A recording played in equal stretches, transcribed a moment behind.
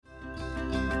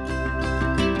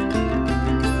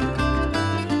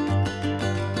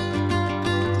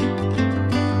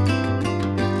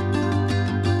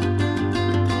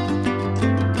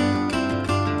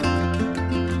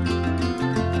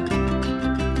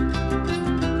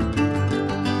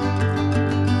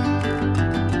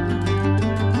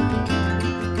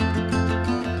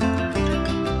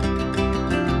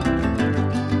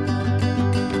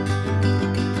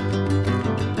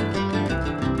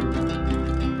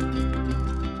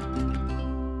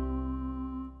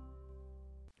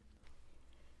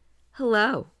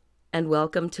Hello, and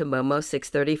welcome to Momo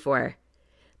 634,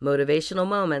 Motivational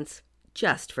Moments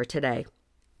just for today.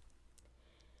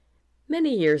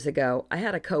 Many years ago, I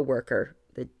had a coworker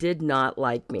that did not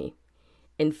like me.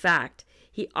 In fact,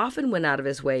 he often went out of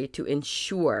his way to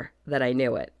ensure that I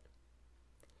knew it.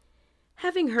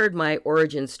 Having heard my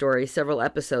origin story several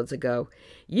episodes ago,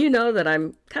 you know that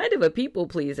I'm kind of a people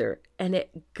pleaser, and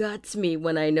it guts me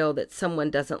when I know that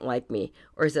someone doesn't like me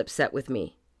or is upset with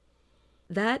me.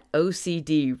 That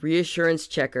OCD reassurance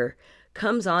checker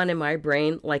comes on in my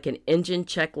brain like an engine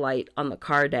check light on the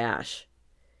car dash.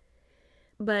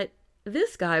 But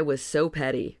this guy was so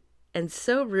petty and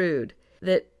so rude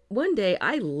that one day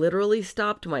I literally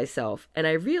stopped myself and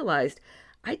I realized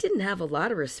I didn't have a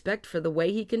lot of respect for the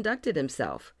way he conducted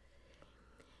himself.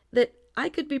 That I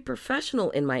could be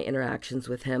professional in my interactions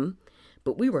with him,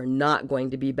 but we were not going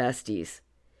to be besties.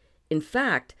 In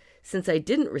fact, since I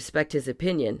didn't respect his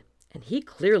opinion, and he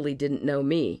clearly didn't know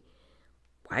me,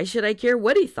 why should I care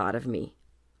what he thought of me?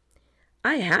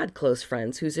 I had close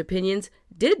friends whose opinions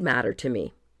did matter to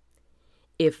me.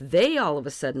 If they all of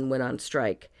a sudden went on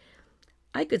strike,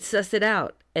 I could suss it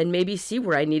out and maybe see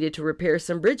where I needed to repair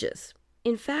some bridges.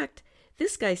 In fact,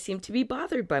 this guy seemed to be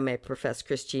bothered by my professed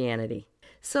Christianity,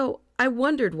 so I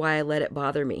wondered why I let it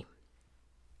bother me.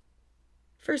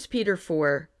 1 Peter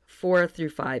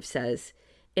 4:4-5 says,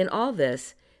 "In all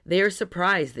this, they are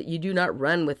surprised that you do not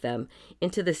run with them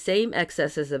into the same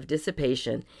excesses of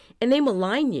dissipation, and they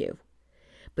malign you.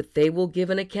 But they will give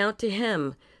an account to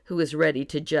him who is ready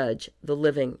to judge the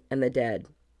living and the dead."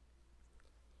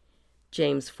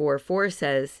 James 4:4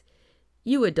 says,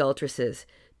 "You adulteresses,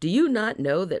 do you not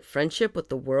know that friendship with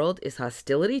the world is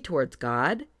hostility towards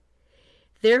God?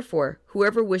 Therefore,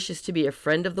 whoever wishes to be a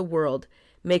friend of the world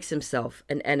makes himself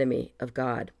an enemy of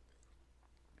God."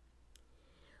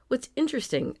 What's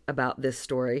interesting about this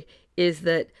story is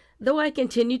that though I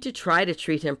continued to try to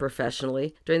treat him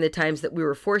professionally during the times that we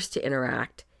were forced to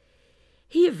interact,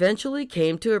 he eventually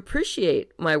came to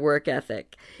appreciate my work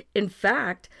ethic. In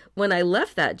fact, when I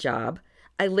left that job,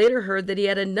 I later heard that he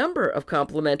had a number of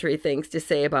complimentary things to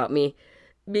say about me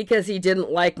because he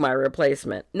didn't like my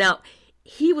replacement. Now,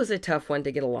 he was a tough one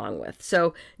to get along with,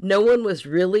 so no one was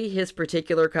really his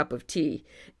particular cup of tea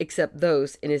except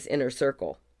those in his inner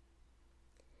circle.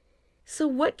 So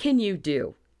what can you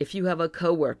do if you have a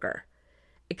coworker,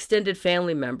 extended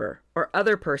family member, or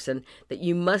other person that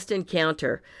you must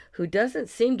encounter who doesn't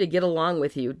seem to get along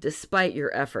with you despite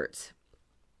your efforts?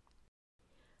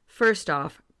 First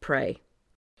off, pray.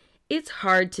 It's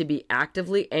hard to be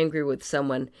actively angry with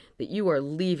someone that you are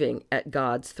leaving at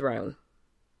God's throne.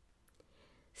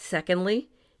 Secondly,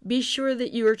 be sure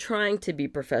that you are trying to be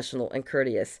professional and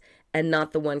courteous and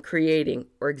not the one creating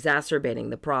or exacerbating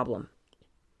the problem.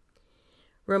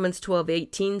 Romans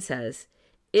 12:18 says,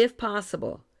 "If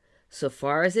possible, so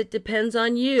far as it depends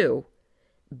on you,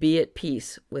 be at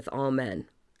peace with all men."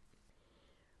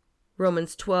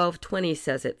 Romans 12:20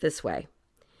 says it this way,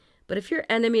 "But if your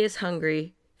enemy is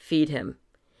hungry, feed him,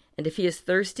 and if he is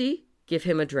thirsty, give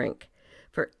him a drink,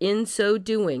 for in so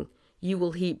doing you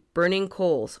will heap burning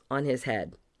coals on his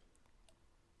head."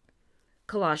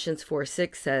 Colossians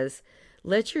 4:6 says,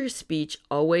 "Let your speech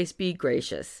always be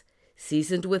gracious,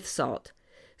 seasoned with salt,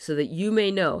 so that you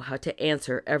may know how to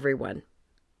answer everyone."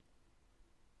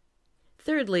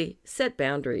 Thirdly, set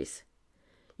boundaries.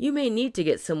 You may need to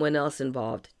get someone else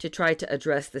involved to try to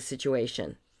address the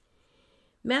situation.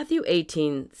 Matthew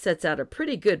 18 sets out a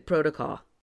pretty good protocol.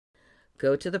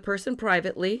 Go to the person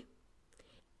privately.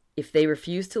 If they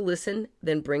refuse to listen,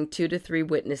 then bring 2 to 3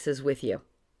 witnesses with you.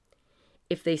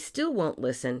 If they still won't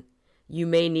listen, you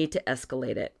may need to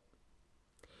escalate it.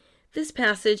 This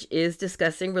passage is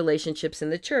discussing relationships in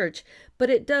the church, but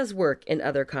it does work in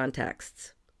other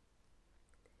contexts.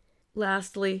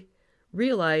 Lastly,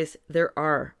 realize there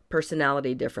are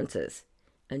personality differences,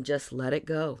 and just let it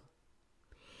go.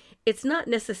 It's not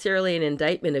necessarily an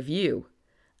indictment of you,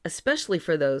 especially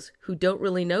for those who don't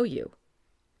really know you.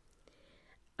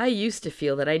 I used to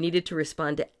feel that I needed to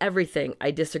respond to everything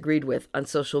I disagreed with on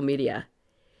social media.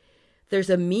 There's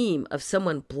a meme of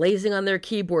someone blazing on their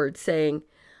keyboard saying,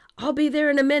 "I'll be there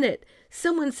in a minute.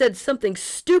 Someone said something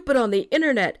stupid on the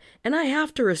internet, and I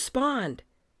have to respond."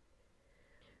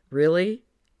 Really?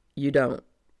 You don't.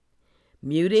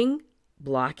 Muting,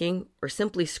 blocking, or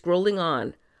simply scrolling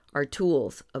on are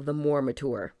tools of the more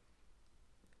mature.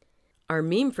 Our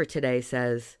meme for today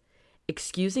says,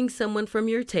 "Excusing someone from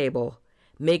your table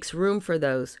makes room for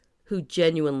those who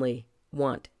genuinely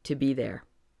want to be there."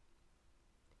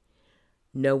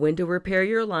 Know when to repair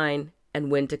your line and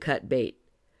when to cut bait.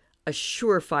 A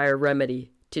surefire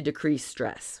remedy to decrease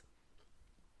stress.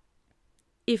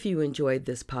 If you enjoyed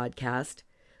this podcast,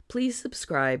 please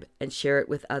subscribe and share it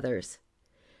with others.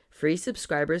 Free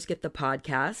subscribers get the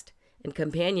podcast and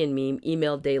companion meme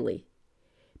emailed daily.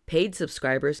 Paid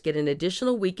subscribers get an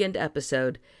additional weekend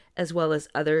episode as well as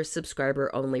other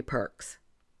subscriber-only perks.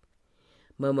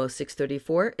 Momo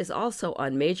 634 is also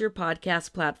on major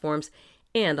podcast platforms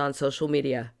and on social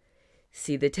media.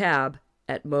 See the tab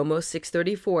at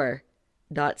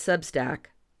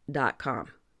momo634.substack.com.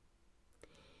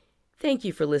 Thank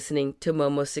you for listening to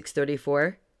Momo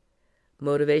 634,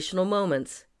 Motivational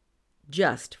Moments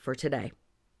just for today.